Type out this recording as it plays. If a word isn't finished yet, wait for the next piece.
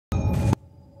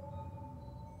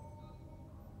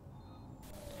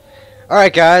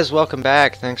Alright guys, welcome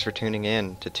back. Thanks for tuning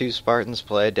in to Two Spartans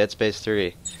Play Dead Space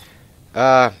 3.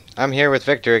 I'm here with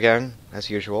Victor again, as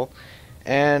usual.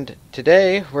 And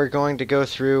today we're going to go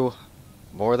through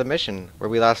more of the mission. Where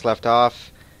we last left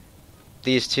off,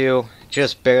 these two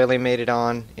just barely made it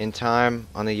on in time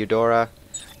on the Eudora.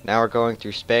 Now we're going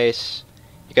through space.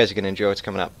 You guys are going to enjoy what's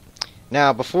coming up.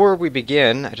 Now, before we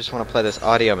begin, I just want to play this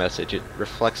audio message. It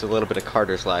reflects a little bit of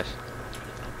Carter's life.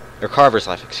 Or Carver's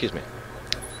life, excuse me.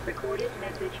 Recorded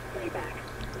message playback.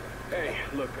 Hey,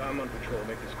 look, I'm on patrol.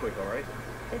 Make this quick, alright?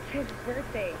 It's his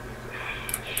birthday.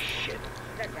 Shit. Is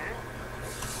that Dad?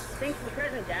 Thanks for the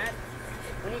present, Dad.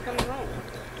 When are you coming home?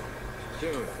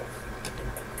 Soon.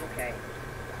 Okay.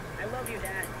 I love you,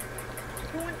 Dad.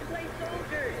 Who wants to play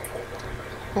soldiers?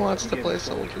 Who wants to play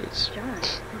soldiers? John,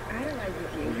 he idolizes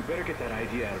Well, you you. better get that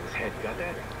idea out of his head. Got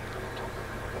that?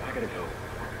 I gotta go.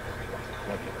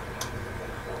 Love you.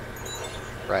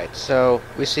 Right, so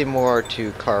we see more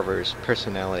to Carver's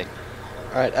personality.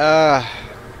 Alright,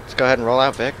 let's go ahead and roll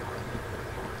out, Vic.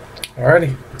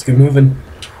 Alrighty, let's get moving.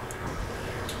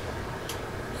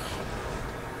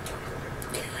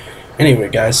 Anyway,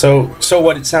 guys, so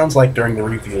what it sounds like during the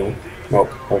review. Oh,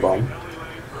 hold on.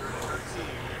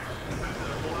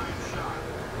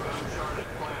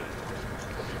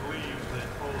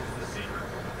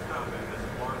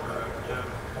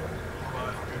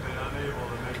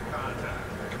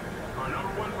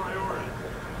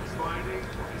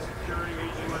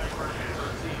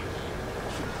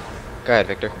 Go ahead,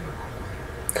 Victor.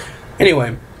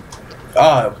 Anyway,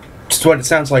 just what it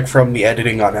sounds like from the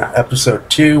editing on episode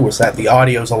 2 was that the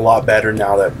audio's a lot better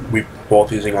now that we're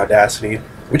both using Audacity,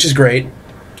 which is great.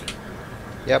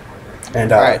 Yep.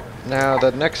 And Alright, now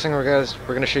the next thing we're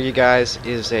gonna show you guys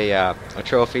is a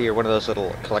trophy or one of those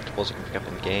little collectibles you can pick up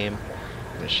in the game.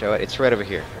 I'm gonna show it. It's right over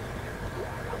here.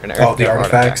 An oh, the Earth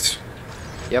artifacts.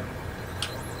 artifact. Yep.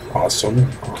 Awesome,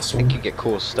 I awesome. think you get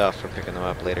cool stuff from picking them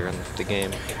up later in the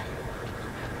game.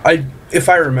 If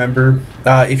I remember,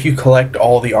 if you collect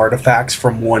all the artifacts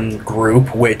from one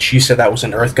group, which you said that was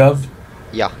an EarthGov,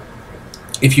 Yeah.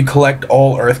 if you collect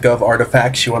all EarthGov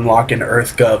artifacts, you unlock an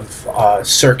EarthGov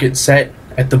circuit set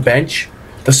at the bench.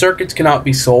 The circuits cannot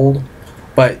be sold,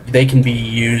 but they can be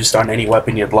used on any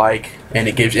weapon you'd like, and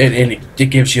it gives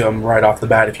you them right off the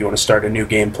bat if you want to start a new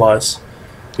game plus.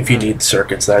 If you need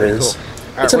circuits, that is. Cool.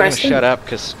 Alright, It's a we're nice gonna thing. shut up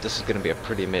because this is gonna be a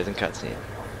pretty amazing cutscene.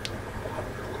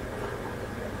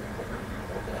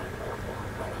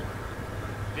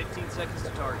 15 seconds to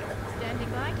target. Standing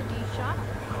by to D-shot.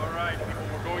 All right, people,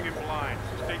 we're going in blind.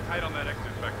 Stay tight on that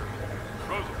exit vector.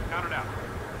 Rosa, count it out.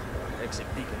 Exit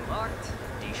beacon locked.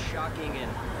 De-shocking in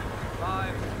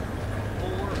 5, 4,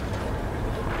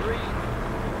 3, 2,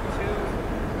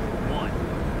 1.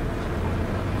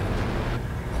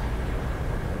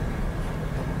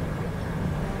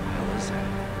 What was that?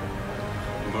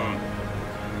 Moon.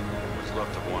 What's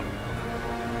left of one?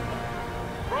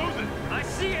 Frozen! I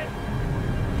see it!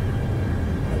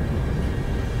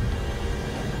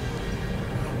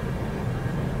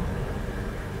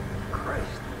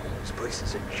 Christ, this place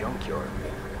is a junkyard.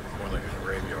 More like a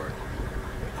graveyard.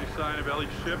 Any sign of Ellie's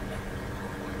ship?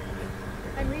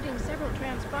 I'm reading several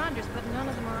transponders, but none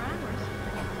of them are ours.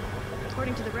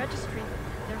 According to the registry,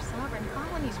 they're sovereign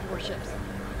colonies' warships.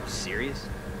 Are you serious?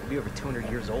 They'll be over 200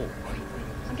 years old.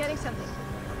 I'm getting something.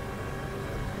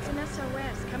 It's an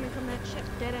SOS coming from that ship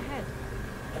dead ahead.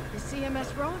 The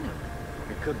CMS Roanoke.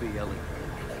 It could be Ellie.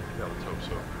 Yeah, let's hope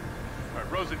so. All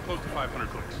right, Rosa, close to 500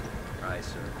 clicks. Aye,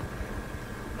 sir.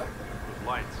 Those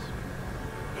lights.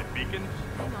 They beacons?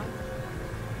 Hang on.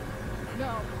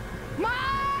 No.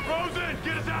 Frozen,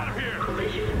 get us out of here!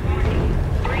 Collision warning.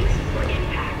 Brace for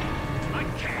impact. I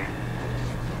can't.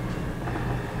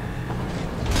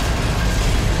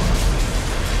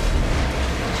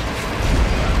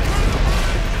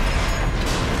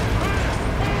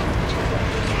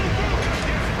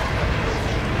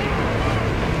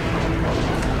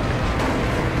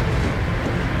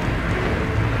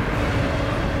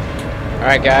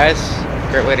 Alright guys,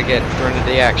 great way to get thrown into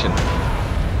the action.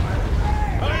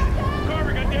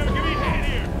 Carver, goddammit, give me a hand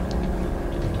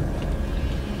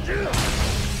here!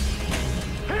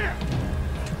 Here!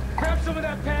 Grab some of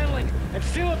that paneling and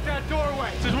seal up that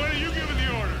doorway. Since when are you giving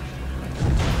the orders?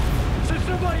 Since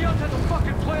somebody else has a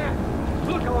fucking plan.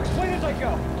 Look, I'll explain as I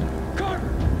go. Carter,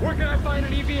 where can I find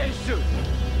an EVA suit?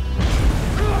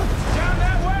 Down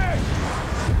that way!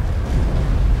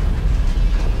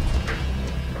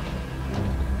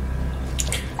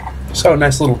 So a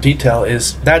nice little detail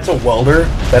is that's a welder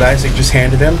that Isaac just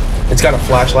handed him. It's got a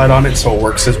flashlight on it, so it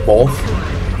works as both.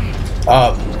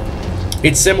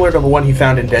 It's similar to the one he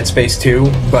found in Dead Space 2,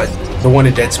 but the one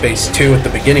in Dead Space 2 at the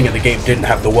beginning of the game didn't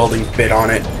have the welding bit on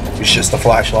it. It was just a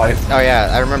flashlight. Oh yeah,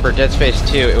 I remember Dead Space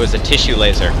 2, it was a tissue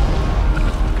laser.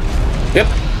 Yep.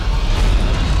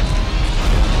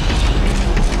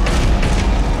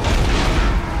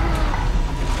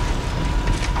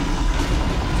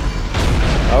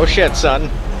 Oh shit, son.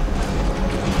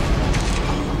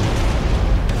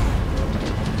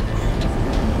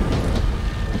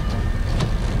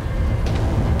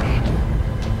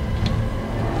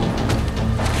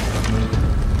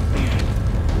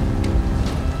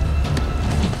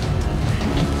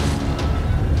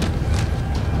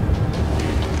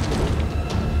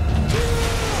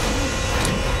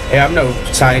 Hey, I'm no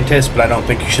scientist, but I don't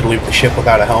think you should leave the ship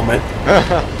without a helmet.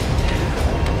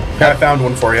 I found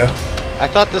one for you. I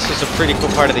thought this was a pretty cool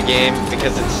part of the game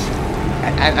because it's...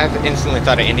 I've instantly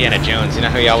thought of Indiana Jones. You know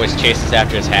how he always chases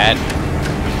after his hat?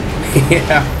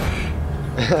 Yeah.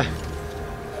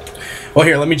 Well,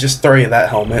 here, let me just throw you that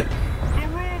helmet.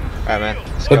 Alright, man.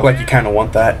 Let's Look go. like you kind of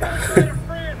want that.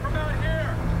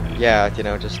 Yeah, you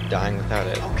know, just dying without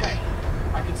it. Okay,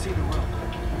 I can see the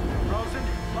room. Rosen,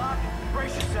 Locke,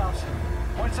 brace yourselves.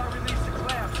 Once I release the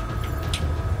clamps.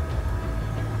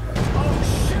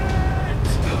 Oh shit!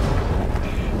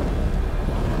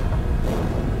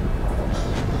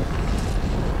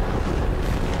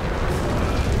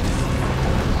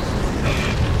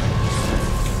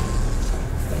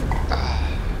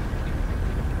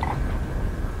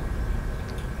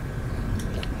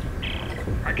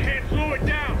 I can't slow it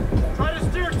down. Try to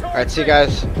steer towards Alright, see you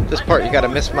guys. This part you gotta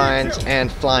miss mines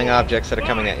and flying objects that are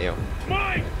coming at you.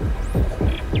 Mine.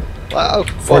 Wow.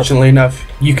 Fortunately enough,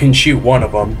 you can shoot one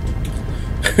of them.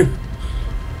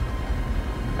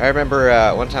 I remember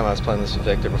one time I was playing this with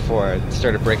Victor before. I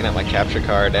started breaking out my capture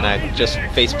card and I just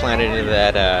face planted into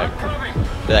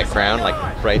that ground,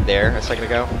 like right there a second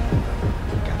ago.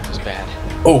 God, it was bad.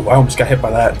 Oh, I almost got hit by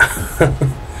that.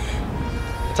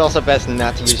 It's also best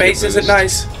not to use Space your isn't boost.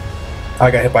 nice.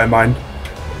 I got hit by mine.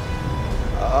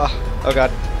 Oh god.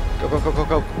 Go, go, go, go,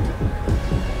 go.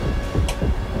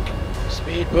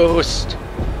 Speed boost.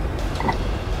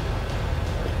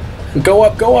 Go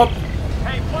up, go up.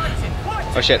 Hey, watch it, watch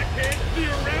it! Oh shit. Can't see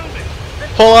around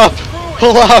it. Pull up!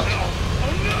 Pull up!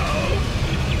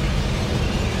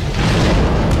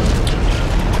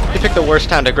 You picked the worst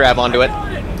time to grab onto it.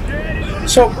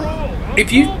 So,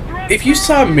 if you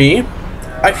saw me,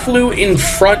 I flew in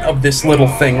front of this little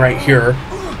thing right here.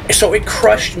 So it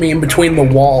crushed me in between the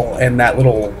wall and that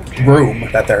little room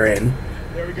that they're in.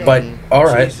 But,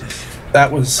 alright.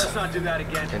 That was... Let's not do that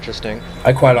again. Interesting.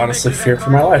 I quite honestly feared for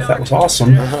my life. That was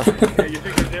awesome. Hey, you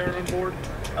think there's air on board?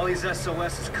 Ellie's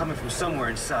SOS is coming from somewhere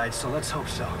inside, so let's hope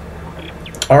so.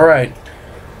 Alright.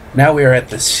 Now we are at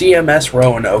the CMS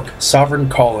Roanoke Sovereign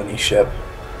Colony ship.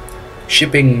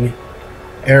 Shipping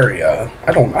area.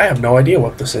 I have no idea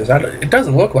what this is. It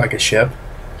doesn't look like a ship.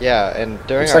 Yeah, and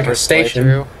during It's our like a first station.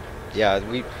 playthrough, yeah,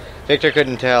 Victor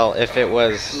couldn't tell if it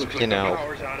was, you know,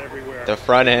 Power's out everywhere. the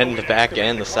front end, the back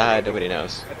end, the side, nobody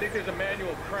knows. I think there's a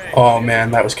manual crank. Oh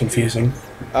man, that was confusing.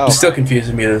 Oh, It's still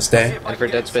confusing me to this day. and for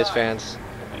Dead Space fans,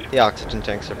 the oxygen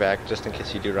tanks are back, just in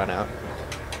case you do run out.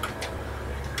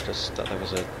 Just thought that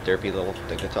was a derpy little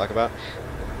thing to talk about.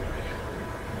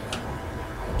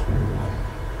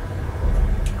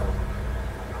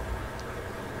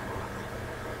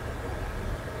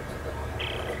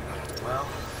 Well,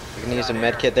 You can use a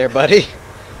med kit there, buddy.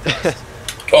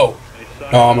 Oh.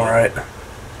 No, I'm alright.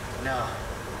 no.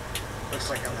 Looks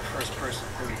like I'm the first person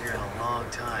through here in a long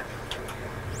time.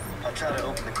 I'll try to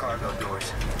open the cargo doors.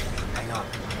 Hang on.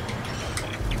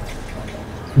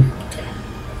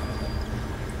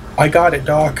 I got it,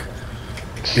 Doc.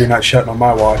 You're not shutting on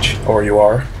my watch. Or you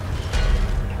are.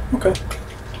 Okay.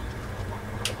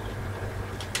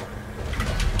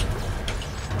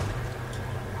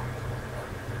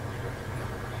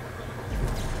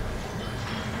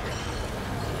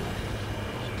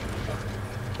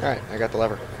 Alright, I got the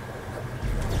lever.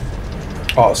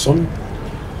 Awesome.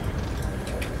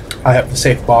 I have the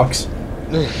safe box.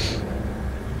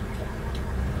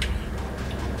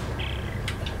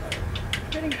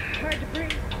 Getting hard to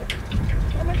breathe.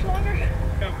 How much longer?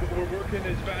 Yeah, we're working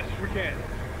as fast as we can.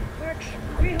 Mark's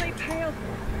really pale.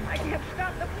 I can't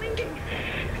stop the bleeding.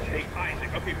 Hey,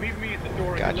 Isaac, okay, meet me at the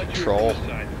door. Got and you, let you troll. in this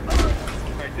side.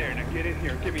 Right there, now get in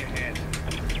here, give me a hand.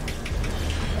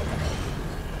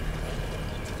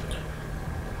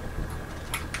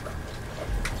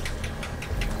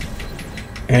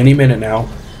 Any minute now.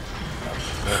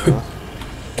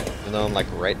 And then, like,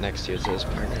 right next to you, it says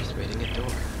partners waiting at door.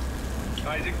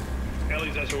 Isaac,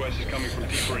 Ellie's SOS is coming from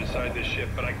deeper inside this ship,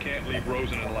 but I can't leave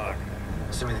Rosen and Locke.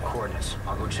 Send me the coordinates.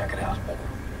 I'll go check it out.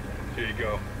 Here you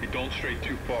go. You don't stray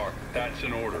too far. That's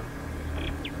an order.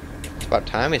 It's about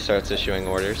time he starts issuing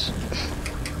orders.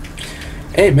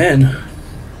 Hey, man.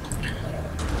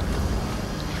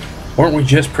 Weren't we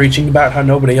just preaching about how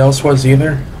nobody else was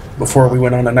either? Before we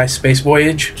went on a nice space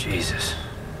voyage? Jesus.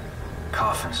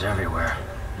 Coffins everywhere.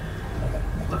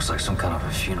 Looks like some kind of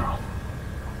a funeral.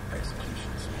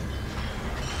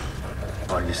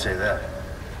 Why do you say that?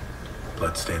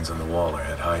 Bloodstains on the wall are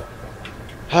at height.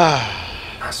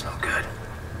 That's no good.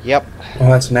 Yep.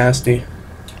 Well, that's nasty.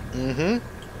 Mm-hmm.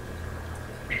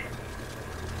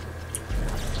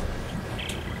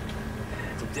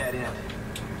 It's a dead end.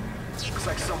 Looks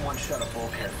like someone shut a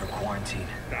bulkhead for quarantine.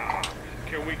 Nah.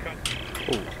 Can we cut?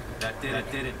 That did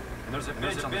it. And there's a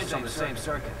bench on the same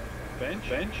circuit. Bench?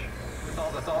 With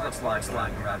all the lines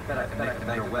lying around, bet I can make a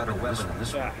better weapon than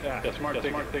this one. Yeah, smart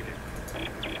thinking.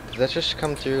 Did that just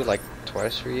come through like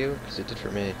twice for you? Because it did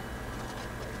for me.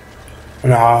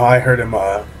 No, I heard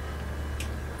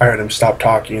him stop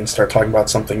talking and start talking about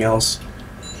something else.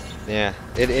 Yeah,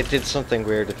 it did something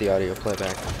weird with the audio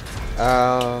playback.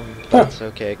 That's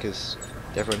okay, because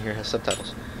everyone here has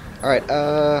subtitles. Alright,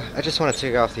 I just want to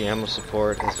take off the ammo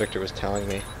support, as Victor was telling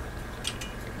me.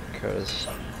 Because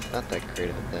it's not that great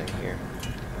of a thing here.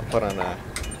 I'll put on an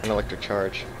electric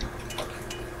charge.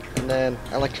 And then,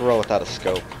 I like to roll without a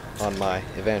scope on my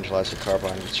Evangelizer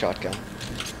carbine with shotgun.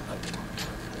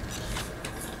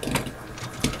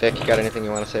 Vic, you got anything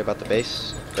you want to say about the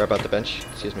base? Or about the bench?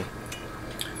 Excuse me.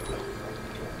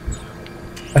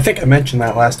 I think I mentioned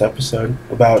that last episode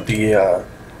about the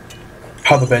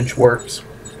how the bench works.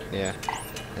 Yeah,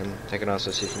 and I can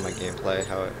also see from my gameplay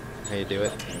how you do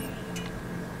it.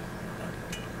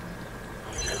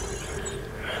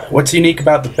 What's unique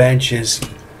about the bench is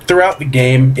throughout the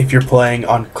game, if you're playing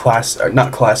on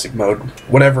not classic mode,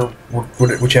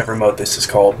 whichever mode this is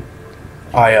called,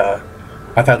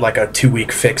 I've had like a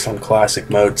 2-week fix on classic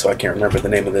mode, so I can't remember the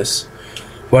name of this.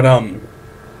 But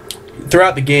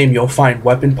throughout the game, you'll find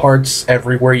weapon parts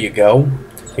everywhere you go,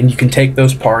 and you can take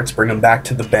those parts, bring them back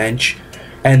to the bench,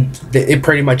 and it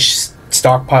pretty much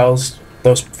stockpiles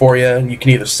those for you. You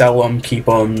can either sell them, keep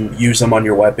them, use them on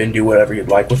your weapon, do whatever you'd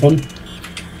like with them.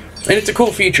 And it's a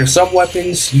cool feature. Some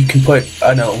weapons you can put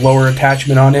a lower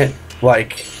attachment on it,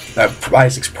 like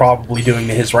Isaac's probably doing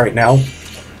to his right now.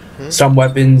 Some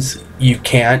weapons you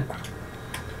can't.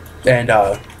 And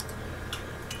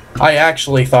I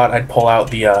actually thought I'd pull out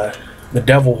the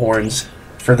devil horns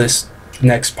for this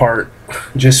next part,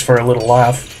 just for a little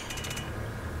laugh.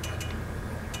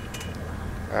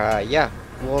 Yeah,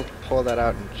 we'll pull that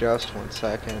out in just 1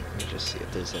 second. Let me just see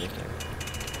if there's anything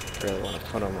I really want to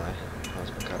put on my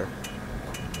plasma cutter.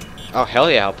 Oh, hell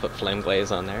yeah, I'll put Flame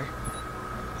Glaze on there.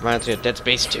 Reminds me of Dead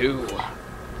Space 2.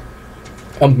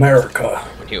 America.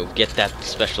 When you get that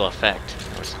special effect.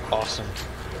 That was awesome.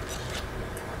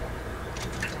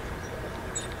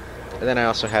 And then I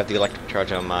also have the electric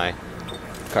charge on my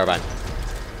carbine.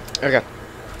 Okay.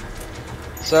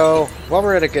 So, while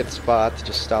we're at a good spot to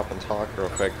just stop and talk real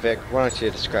quick, Vic, why don't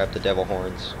you describe the devil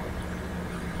horns?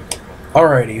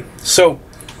 Alrighty, so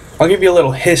I'll give you a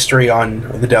little history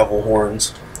on the devil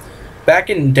horns.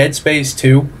 Back in Dead Space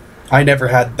 2, I never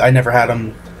had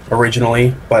them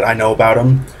originally, but I know about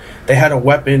them. They had a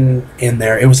weapon in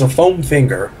there. It was a foam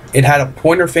finger. It had a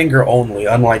pointer finger only,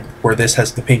 unlike where this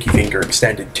has the pinky finger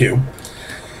extended too.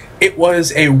 It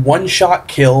was a one-shot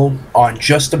kill on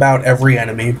just about every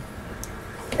enemy,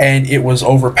 and it was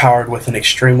overpowered with an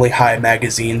extremely high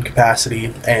magazine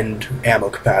capacity and ammo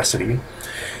capacity.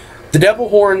 The devil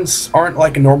horns aren't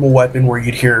like a normal weapon where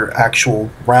you'd hear actual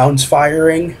rounds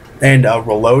firing and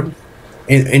reload.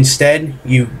 Instead,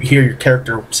 you hear your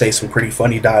character say some pretty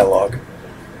funny dialogue.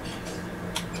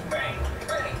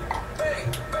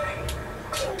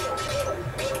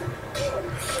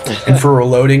 And for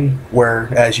reloading,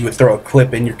 whereas you would throw a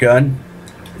clip in your gun,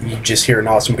 you just hear an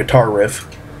awesome guitar riff.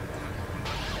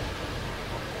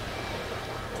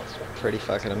 Pretty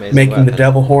fucking amazing Making weapon. the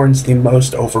devil horns the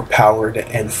most overpowered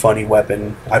and funny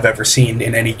weapon I've ever seen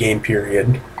in any game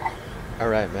period.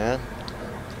 Alright, man.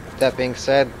 That being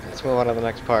said, let's move on to the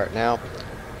next part. Now,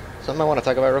 something I want to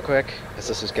talk about real quick, as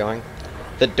this is going.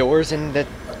 The doors in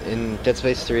Dead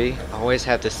Space 3 always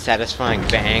have this satisfying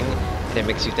bang that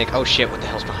makes you think, oh shit, what the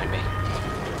hell's behind me?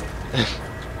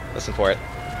 Listen for it.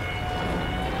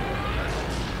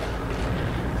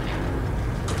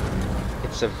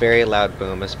 It's a very loud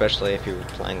boom, especially if you're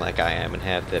playing like I am and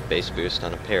have the bass boost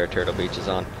on a pair of Turtle Beaches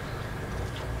on.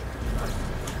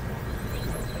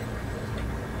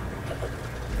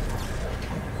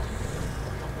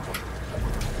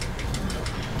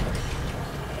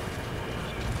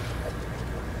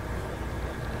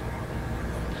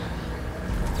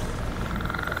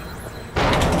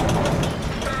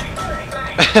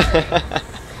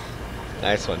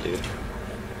 Nice one, dude.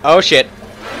 Oh shit.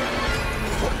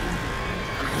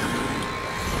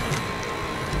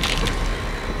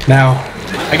 Now,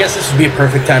 I guess this would be a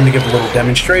perfect time to give a little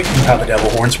demonstration of how the devil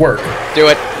horns work. Do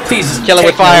it. Please Kill him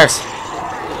with take fire. notes.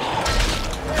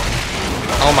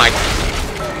 Oh my.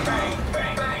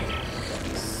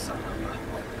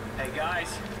 Hey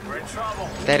guys, we're in trouble.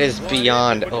 That is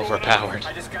beyond overpowered.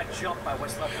 I just got jumped by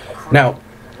what's left of the crew. Now,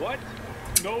 What?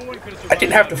 No one could have I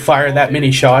didn't have to fire that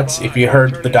many shots if you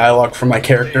heard the dialogue from my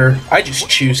character. I just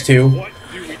choose to.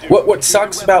 What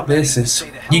sucks about this is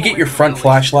you get your front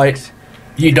flashlight,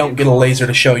 you don't get a laser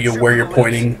to show you where you're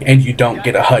pointing, and you don't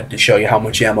get a HUD to show you how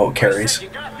much ammo it carries.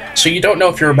 So you don't know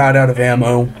if you're about out of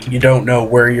ammo, you don't know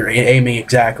where you're aiming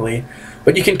exactly,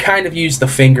 but you can kind of use the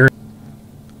finger.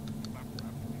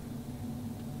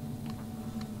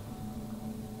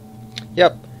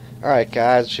 Yep. Alright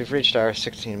guys, we've reached our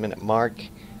 16-minute mark.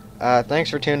 Thanks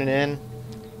for tuning in.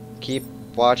 Keep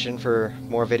watching for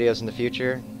more videos in the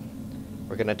future.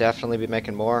 We're gonna definitely be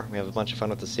making more. We have a bunch of fun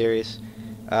with the series.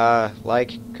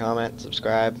 Like, comment,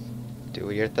 subscribe, do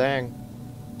your thing.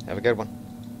 Have a good one.